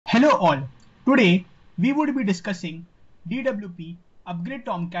Hello all, today we would be discussing DWP upgrade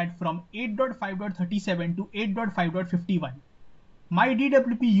Tomcat from 8.5.37 to 8.5.51. My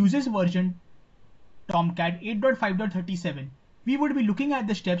DWP uses version Tomcat 8.5.37. We would be looking at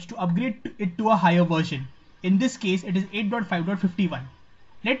the steps to upgrade it to a higher version. In this case it is 8.5.51.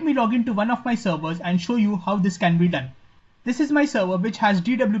 Let me log into one of my servers and show you how this can be done. This is my server which has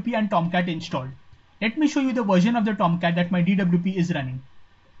DWP and Tomcat installed. Let me show you the version of the Tomcat that my DWP is running.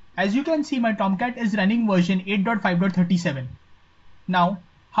 As you can see, my Tomcat is running version 8.5.37. Now,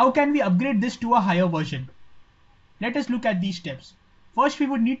 how can we upgrade this to a higher version? Let us look at these steps. First, we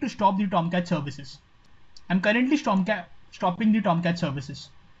would need to stop the Tomcat services. I'm currently stopping the Tomcat services.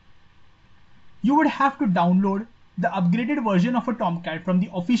 You would have to download the upgraded version of a Tomcat from the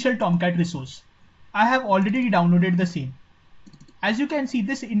official Tomcat resource. I have already downloaded the same. As you can see,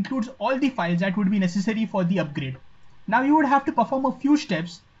 this includes all the files that would be necessary for the upgrade. Now you would have to perform a few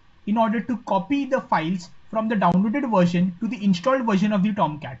steps in order to copy the files from the downloaded version to the installed version of the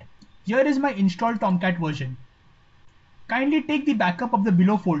Tomcat. Here is my installed Tomcat version. Kindly take the backup of the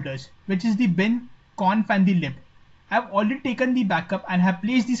below folders, which is the bin, conf and the lib. I have already taken the backup and have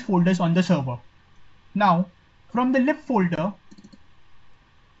placed these folders on the server. Now, from the lib folder,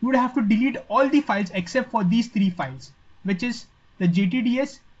 you would have to delete all the files except for these three files, which is the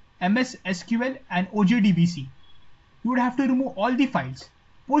JTDS, MS SQL and OJDBC. You would have to remove all the files.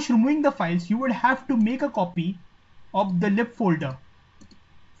 Post removing the files, you would have to make a copy of the lib folder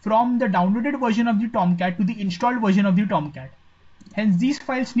from the downloaded version of the Tomcat to the installed version of the Tomcat. Hence, these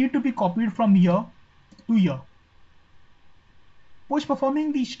files need to be copied from here to here. Post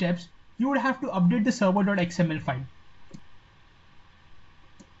performing these steps, you would have to update the server.xml file.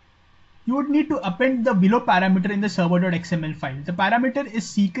 You would need to append the below parameter in the server.xml file. The parameter is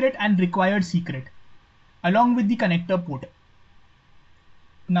secret and required secret, along with the connector port.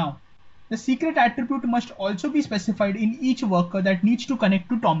 Now, the secret attribute must also be specified in each worker that needs to connect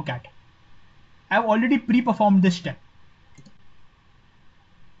to Tomcat. I have already pre-performed this step.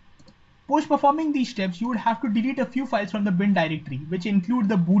 Post performing these steps, you would have to delete a few files from the bin directory, which include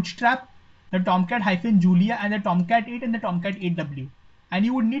the bootstrap, the Tomcat-Julia and the Tomcat 8 and the Tomcat 8W. And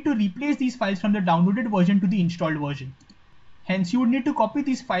you would need to replace these files from the downloaded version to the installed version. Hence, you would need to copy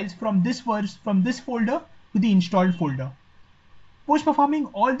these files from this folder to the installed folder. Post performing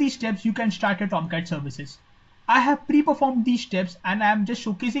all these steps, you can start your Tomcat services. I have pre-performed these steps and I am just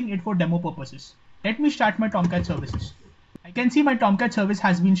showcasing it for demo purposes. Let me start my Tomcat services. I can see my Tomcat service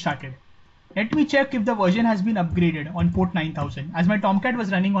has been started. Let me check if the version has been upgraded on port 9000, as my Tomcat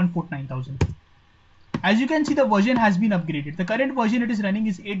was running on port 9000. As you can see, the version has been upgraded. The current version it is running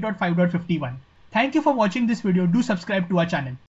is 8.5.51. Thank you for watching this video. Do subscribe to our channel.